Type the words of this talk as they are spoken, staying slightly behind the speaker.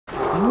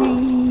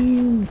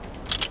Man,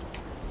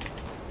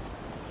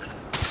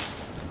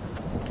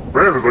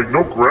 there's like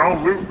no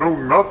ground loot, no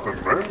nothing,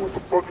 man. What the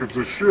fuck is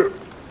this shit?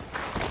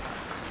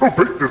 Who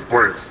picked this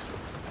place?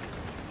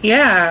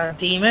 Yeah,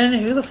 demon.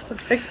 Who the fuck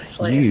picked this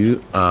place?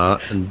 you are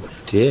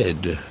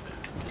dead.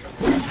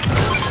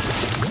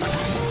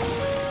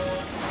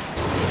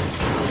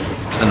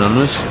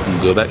 Anonymous,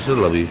 go back to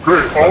the lobby.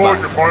 Great, all I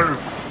can find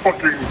is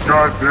fucking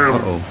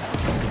goddamn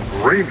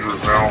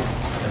Rangers now.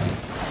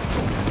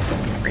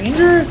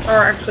 Rangers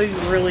are actually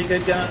really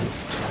good guns.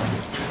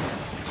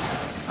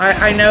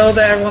 I know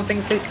that everyone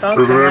thinks they suck,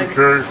 There's an like,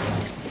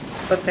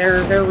 MK. but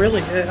they're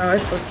really good. Oh,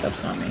 his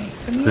footsteps on me.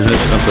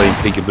 I'm playing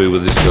peekaboo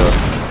with this guy.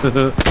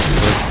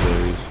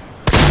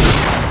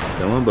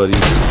 Come on, buddy. You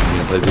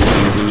gonna play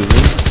peekaboo with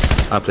me?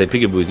 I play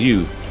peekaboo with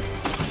you.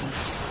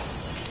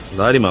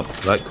 Light him up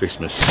like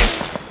Christmas.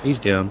 He's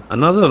down.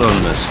 Another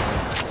anonymous.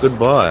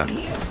 Goodbye.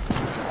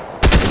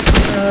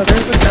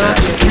 There's a guy.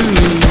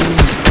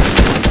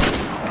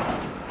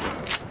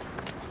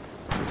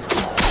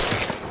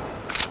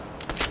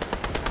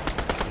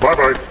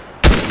 Bye-bye.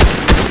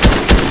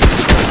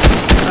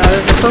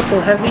 There's a purple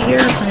heavy here.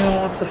 If anyone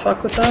wants to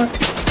fuck with that.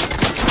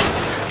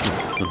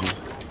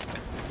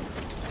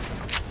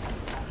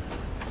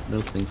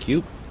 No, thank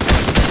you.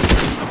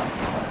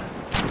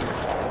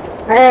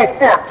 Oh,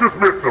 fuck! Just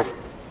missed him!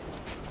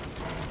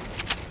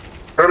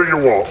 Edit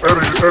your wall.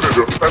 Edit it.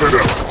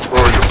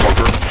 Oh, you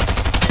fucker.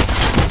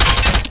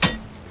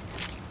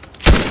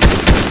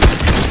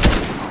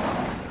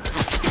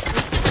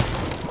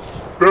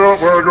 Oh,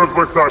 there goes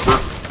my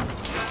snipers.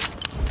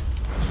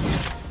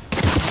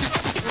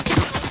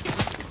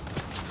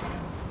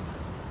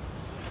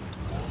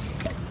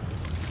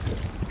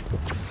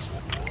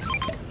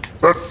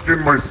 That skin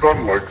my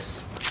son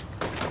likes.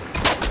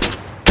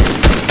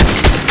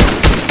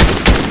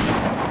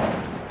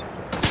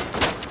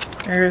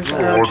 There's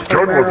Oh, his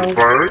gun wasn't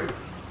firing.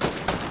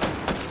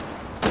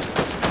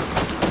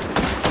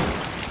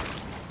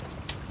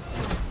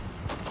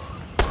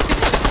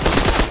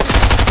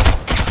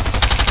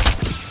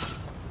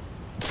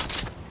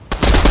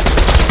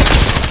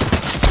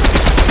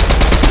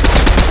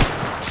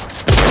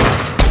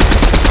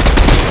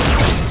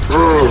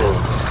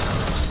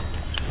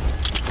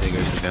 There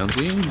goes the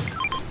bounty.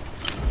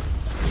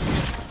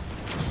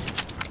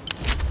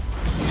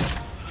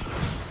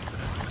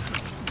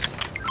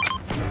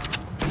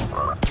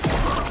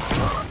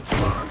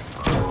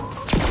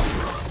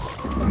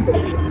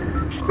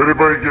 If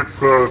anybody gets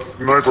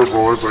sniper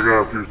bullets, I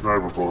got a few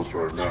sniper bullets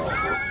right now.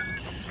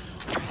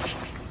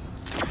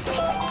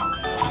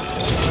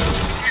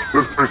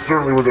 This place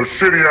certainly was a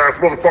shitty ass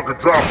motherfucking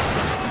drop.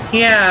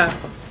 Yeah,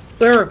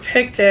 whoever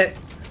picked it.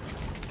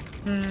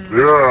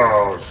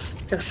 Yeah.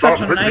 They're Stop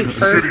such a picking nice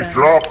person. shitty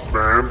drops,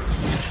 man.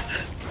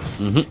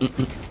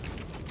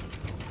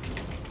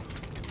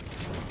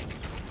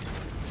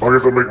 I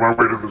guess I'll make my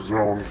way to the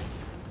zone.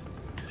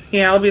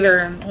 Yeah, I'll be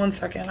there in 1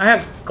 second. I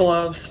have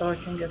gloves, so I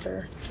can get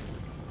there.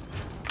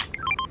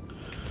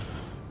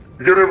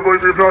 Again, everybody,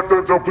 if you've not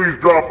done so, please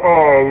drop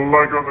a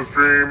like on the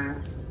stream.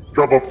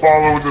 Drop a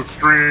follow in the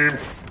stream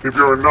if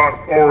you're not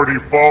already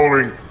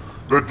following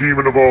the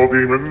demon of all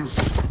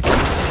demons.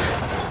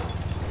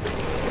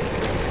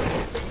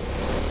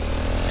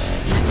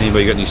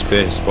 Anybody got any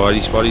spare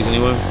spidey's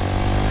anywhere?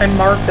 I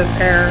marked a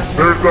pair.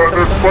 There's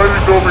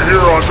spiders over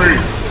here on me.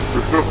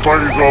 There's still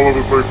spiders all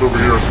over the place over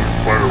here. These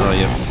spider Oh,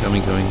 webs. yep,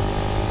 coming.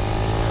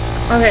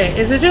 Okay,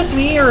 is it just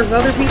me or is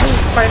other people's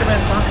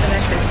Spider-Man's not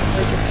connected?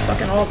 Like, it's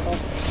fucking awful.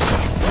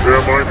 Yeah,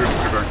 mine didn't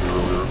connect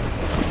earlier.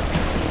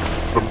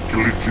 Some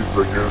glitches,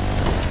 I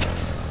guess.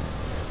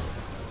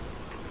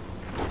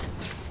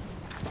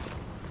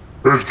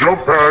 There's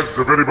jump pads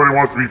if anybody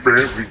wants to be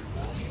fancy.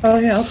 Oh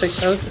yeah, I'll take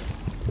those.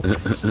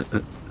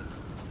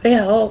 They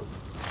help.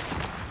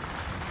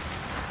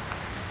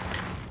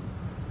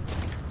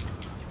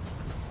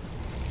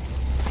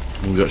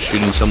 We got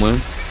shooting somewhere.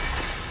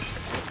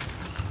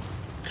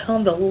 Tell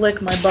him to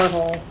lick my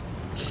butthole.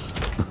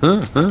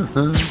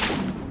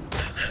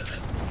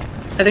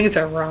 I think it's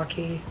a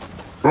Rocky.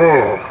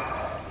 Oh,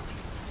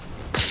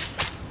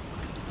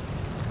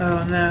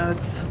 Oh no,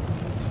 it's...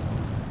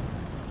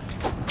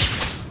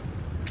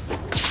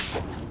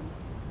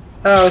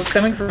 Oh, it's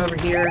coming from over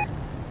here.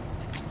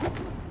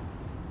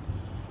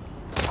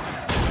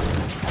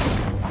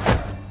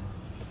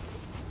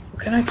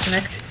 Can I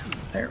connect?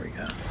 There we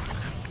go.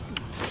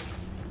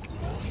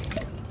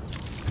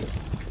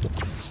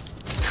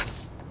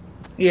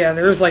 Yeah,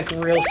 there's like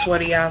real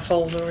sweaty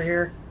assholes over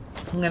here.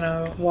 I'm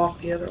gonna walk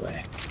the other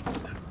way.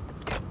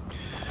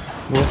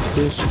 Walk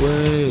this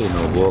way,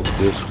 no, walk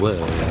this way.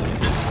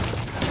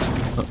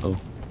 Uh-oh.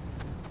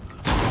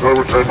 I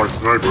wish I had my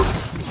sniper.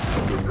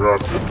 I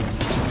dropped it.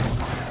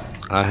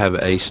 I have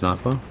a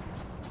sniper.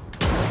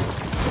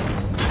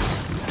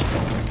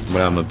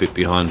 But I'm a bit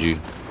behind you.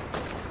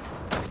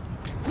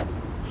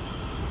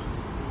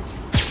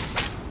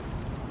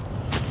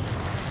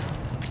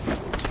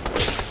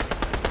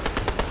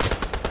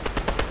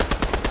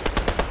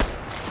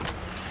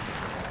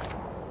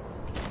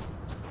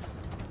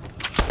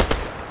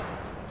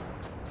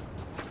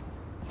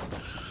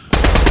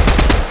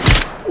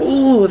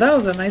 Ooh, that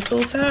was a nice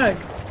little tag.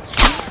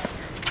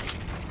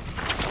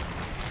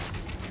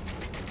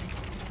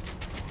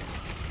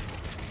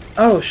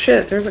 Oh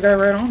shit, there's a guy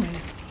right on me.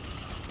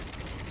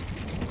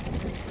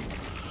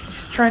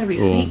 He's trying to be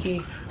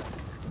sneaky.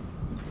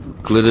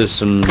 Glitter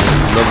some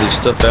lovely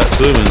stuff out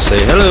to him and say,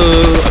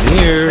 hello, I'm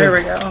here. There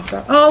we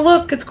go. Oh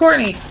look, it's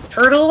Courtney.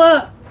 Turtle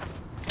up.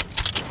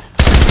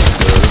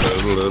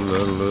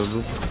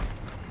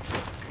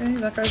 Okay,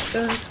 that guy's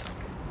dead.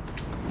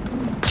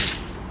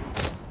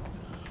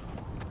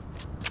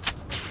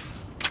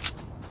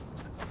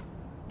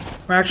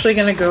 I'm actually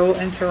gonna go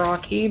into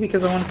Rocky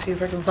because I want to see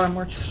if I can find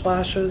more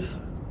splashes.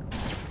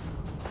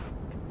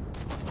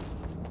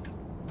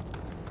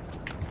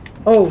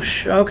 Oh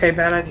okay,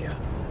 bad idea.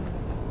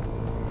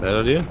 Bad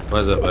idea? Why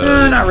is that bad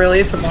idea? Not really,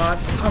 it's a mod.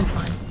 I'm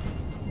fine.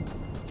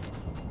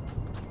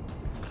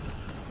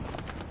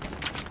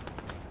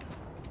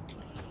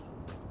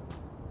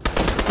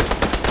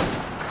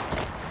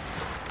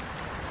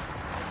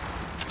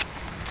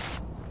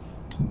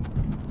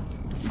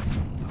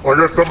 I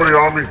got somebody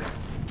on me.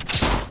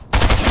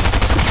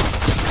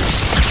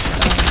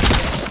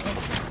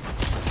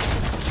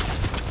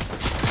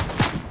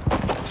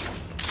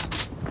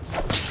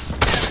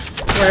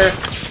 Where?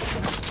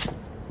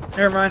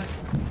 Never mind.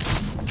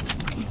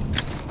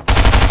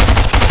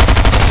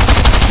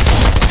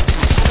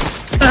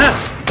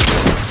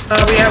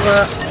 We have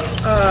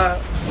a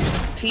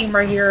team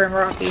right here in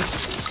Rocky.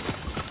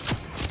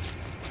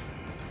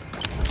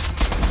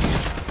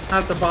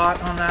 That's a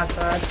bot on that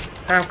side.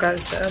 Half guy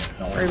is dead.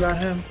 Don't worry about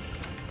him.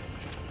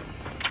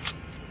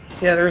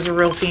 Yeah, there's a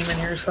real team in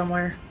here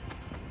somewhere.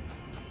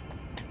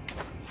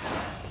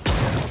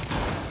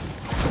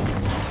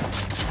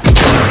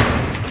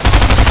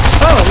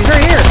 Oh, he's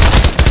right here.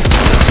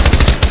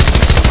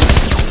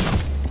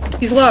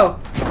 He's low.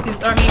 He's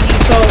so like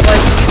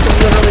you can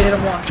literally hit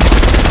him once.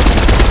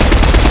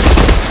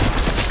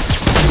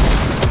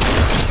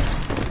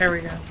 There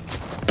we go.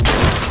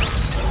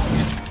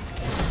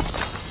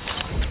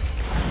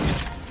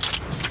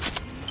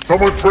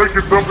 Someone's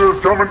breaking something that's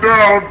coming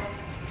down.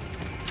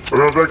 I don't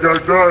know if that guy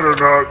died or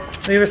not.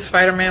 We have a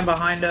Spider-Man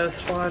behind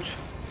us. Watch.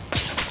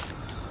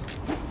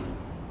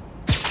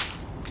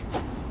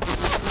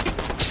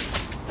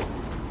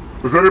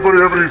 Does anybody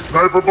have any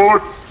sniper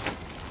bullets?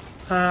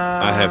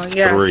 I have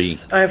 3.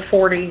 Yes, I have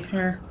 40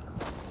 here.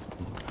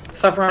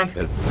 Stop running.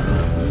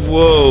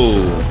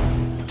 Whoa!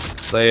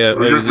 They are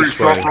Are you over just being this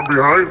shot way. from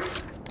behind?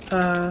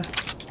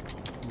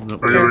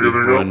 Not There you go, there you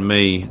go. behind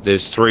me.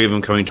 There's 3 of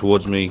them coming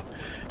towards me.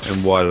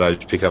 And why did I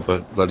just pick up a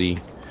bloody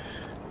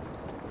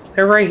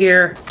They're right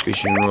here.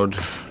 fishing rod?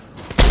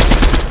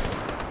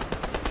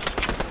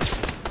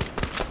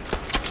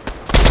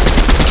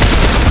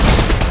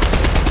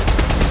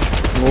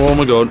 Oh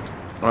my god.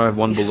 I have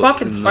 1 These bullet.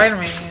 fucking in the-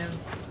 Spider-Man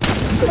hands.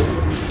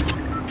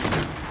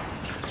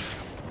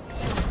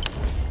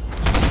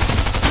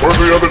 Where's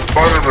the other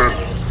Spider-Man?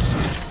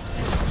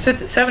 Sit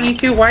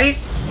 72 white.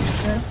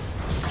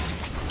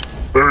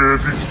 There he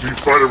is. He's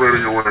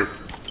Spider-Maning away.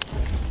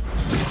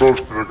 He's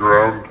close to the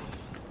ground.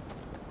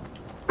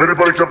 If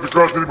anybody comes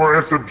across any more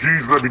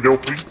SMGs, let me know,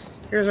 please.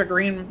 Here's a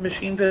green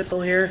machine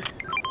pistol here.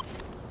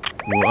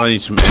 Well, I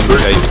need some MK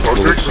I'll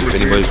take bullets the if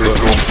machine anybody's got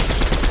them. pistol.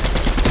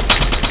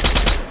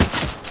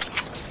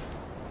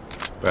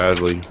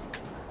 Badly.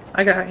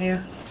 I got you.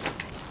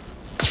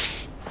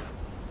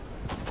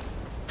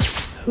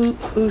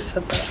 Who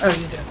said that? Oh,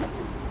 you did.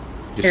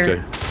 Just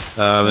Here.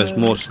 go. There's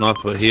more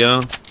sniper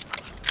here.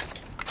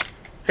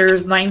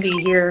 There's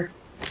 90 here.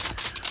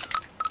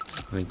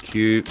 Thank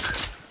you.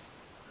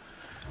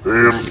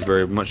 Damn.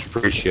 Very much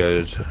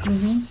appreciated.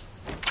 I'm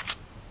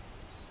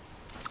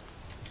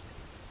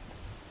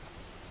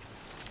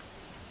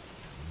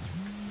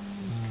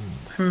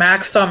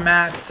maxed on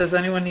mats. Does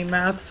anyone need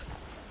mats?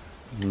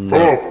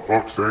 Oh, for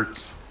fuck's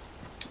sakes.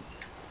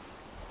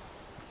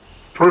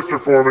 Twister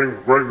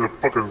forming right in the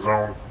fucking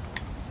zone.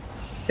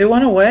 It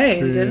went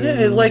away, didn't it?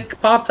 It like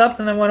popped up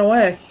and then went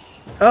away.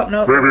 Oh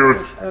no. Maybe it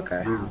was.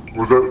 Okay.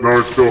 Was that? No,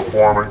 it's still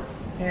forming.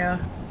 Yeah.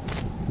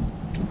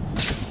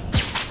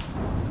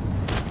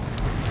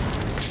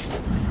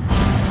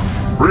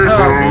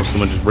 Reboot.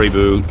 Someone just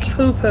reboot.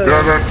 Poo poo.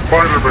 Yeah, that's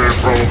Spider-Man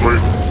probably.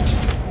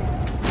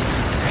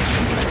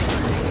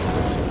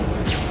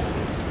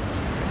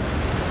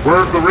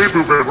 Where's the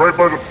reboot man? Right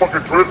by the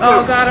fucking Twister?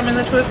 Oh, got him in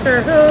the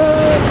twister.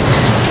 Oh.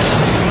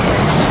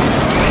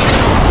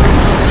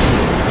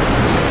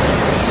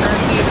 Trying to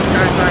see if this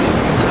guy's not even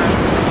alive.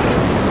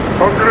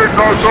 How can it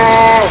touch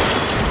off?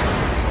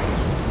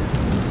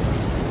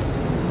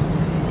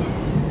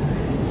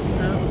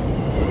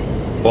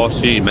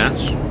 Bossy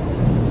mats.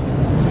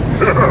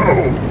 No.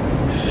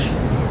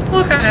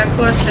 What kind of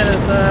question is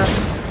that?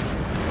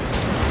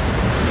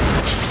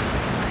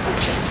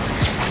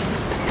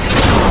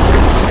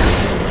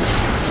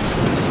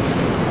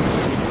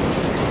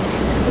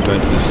 Going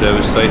to the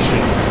service station.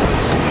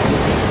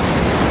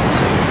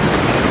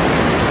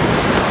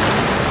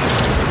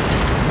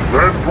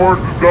 Head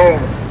towards the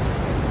zone.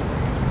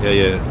 Yeah,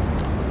 yeah.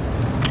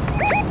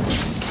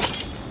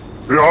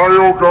 The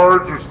IO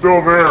guards are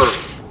still there.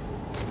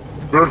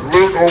 There's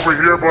loot over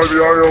here by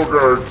the IO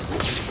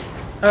guards.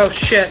 Oh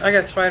shit, I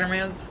got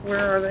Spider-Mans. Where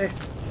are they?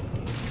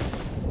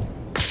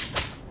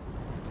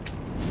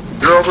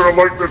 Yeah, I'm gonna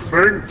light this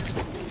thing.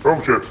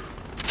 Oh shit.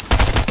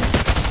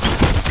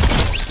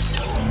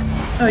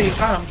 Oh, you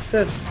got him.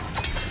 Good.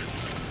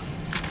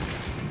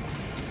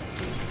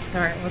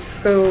 Alright, let's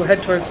go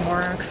head towards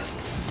Morax.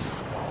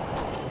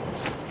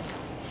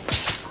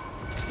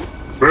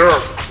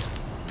 There.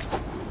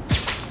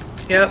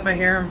 Yep, I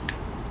hear him.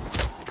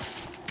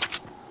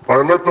 I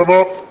lit them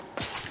up.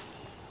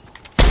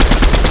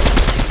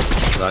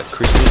 Like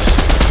Christmas.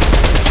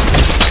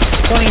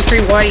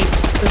 23 white.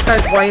 This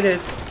guy's whited.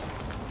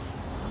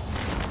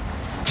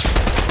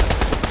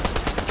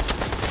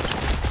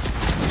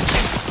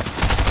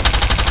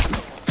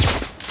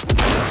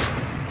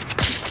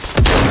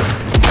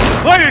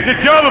 Ladies and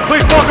gentlemen,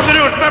 please welcome the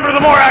newest member of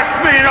the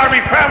Morax Minion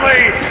Army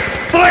family,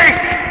 Blake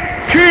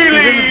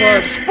Keeley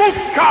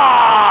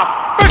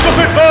Fuka!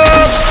 Fist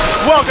bump!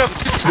 Welcome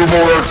To the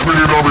Morax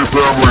Minion Army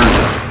family.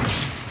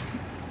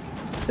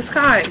 This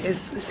guy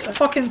is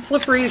fucking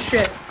slippery as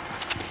shit.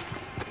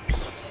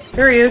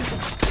 There he is.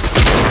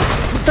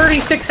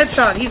 36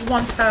 headshot. He's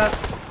one tap.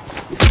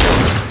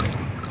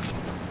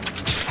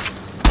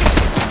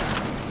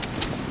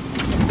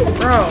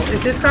 Bro,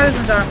 if this guy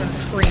doesn't die, I'm gonna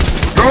scream.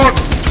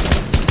 Nuts!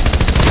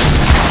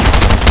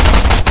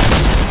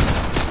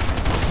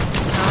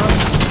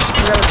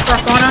 We got a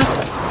truck on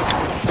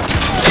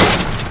us.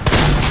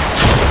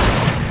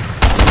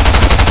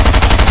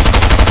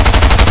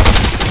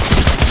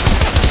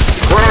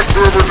 Crack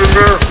whoever's in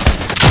there.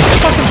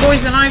 Fucking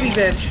poison ivy,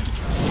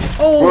 bitch.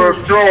 Oh,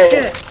 Let's go.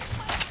 shit.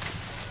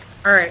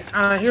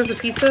 Alright, here's a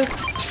pizza.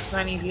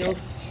 I need heals.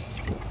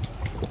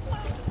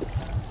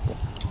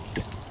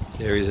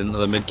 There is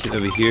another medkit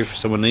over here if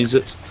someone needs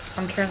it.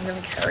 I'm gonna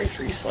carry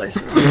 3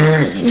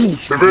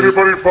 slices. If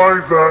anybody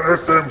finds a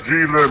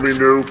SMG, let me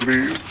know,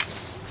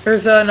 please.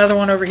 There's another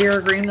one over here,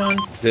 a green one.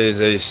 There's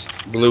a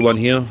blue one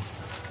here.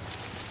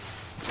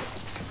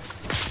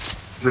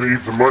 Gonna eat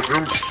some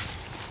mushrooms.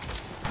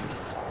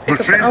 Pick up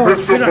Machine the- oh,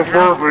 pistol we don't have-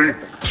 preferably,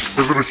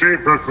 because the machine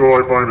pistol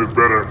I find is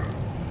better.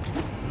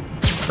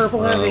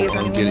 Purple heavy, if I'm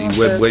anyone getting wants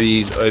Web it.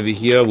 Webby's over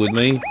here with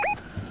me.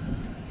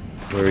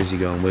 Where is he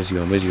going? Where's he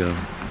going? Where's he going?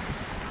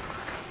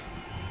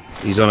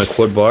 He's on a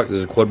quad bike.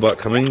 There's a quad bike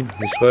coming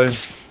this way.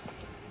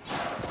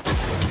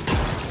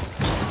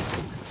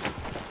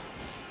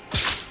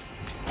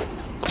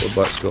 Quad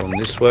bike's going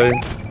this way.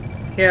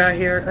 Yeah,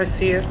 here, I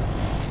see it.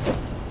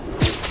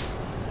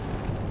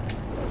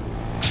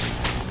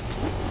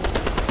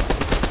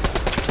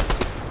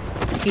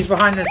 He's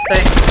behind this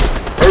thing.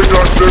 Hey,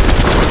 Dustin.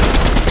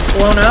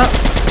 Blown up.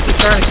 He's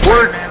trying to kill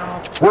Blake, man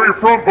off. where you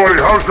from,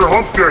 buddy? How's your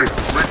hump day?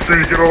 Make sure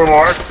you get a little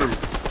action.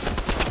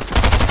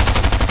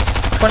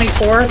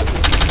 24th.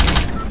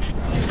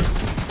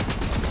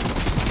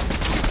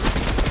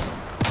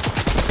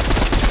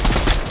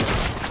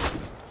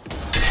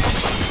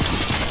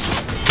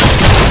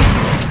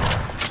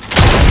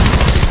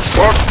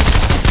 Fuck.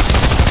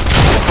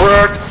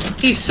 Correct.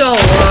 He's so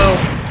low.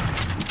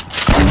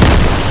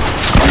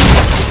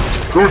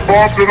 Who's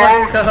bombed to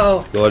Let's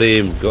those? go. Got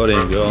him. Got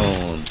him.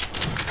 Gone.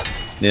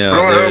 Now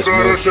Go ahead, there's go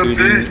more ahead, shooting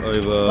SMG.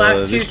 over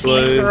Last 2 this teams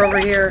way. are over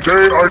here.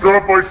 Okay, I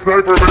dropped my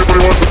sniper if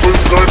anybody wants a blue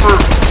sniper.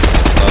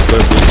 I've got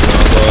a blue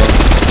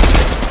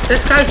sniper.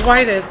 This guy's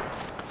whited.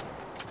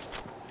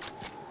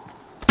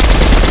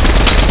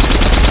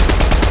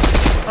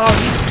 Oh,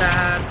 he's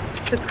bad.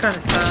 It's kind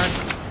of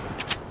sad.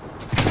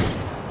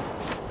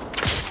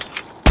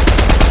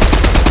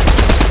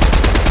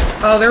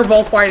 Oh, they're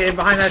both whited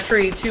behind that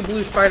tree. 2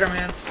 blue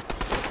Spider-Mans.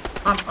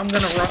 I'm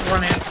gonna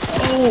run in.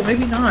 Oh,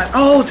 maybe not.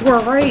 Oh, to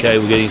our right. Okay,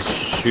 we're getting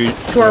shoot.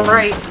 To our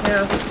right,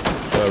 yeah.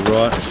 To our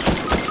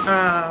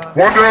right.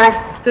 One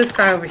down. This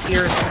guy over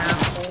here is an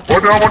asshole.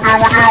 One down, one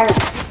down, one down.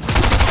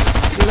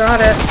 You got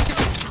it.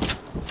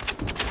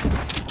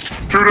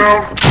 2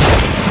 down.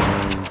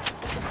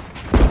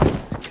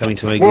 Coming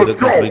to me, glitter. Let's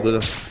Coming to me, go.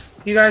 glitter.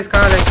 You guys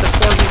got it. It's a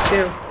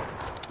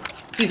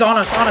 4v2. He's on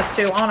us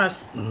too, on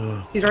us.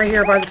 He's right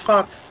here by the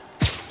spots.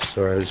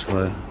 Sorry, I just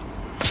want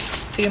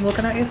See him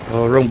looking at you? to.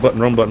 Oh, wrong button,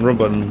 wrong button, wrong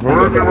button. Wrong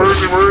Where is he? button. Where is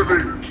he? Where is he?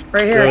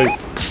 Right here. Okay.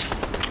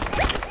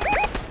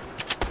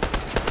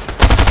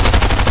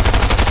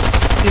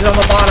 He's on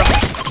the bottom.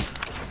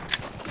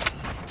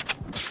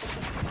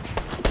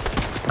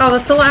 Oh,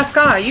 that's the last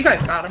guy. You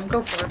guys got him.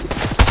 Go for it.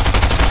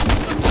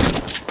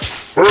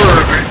 Where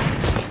is he?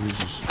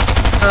 Jesus.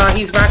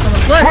 He's back on the.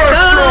 Let's Let's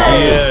go! go!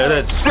 Yeah,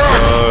 let's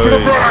Back to the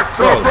go. back,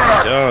 to the Well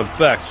back. done.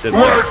 Back to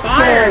Let's back.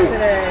 Fire go!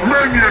 today.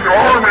 Minion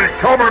army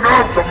coming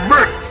out to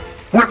mess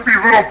with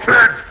these little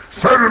kids,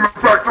 sending them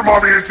back to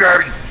mommy and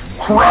daddy,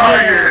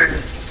 crying.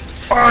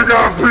 I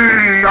got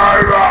beat.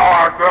 I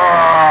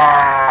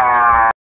lost.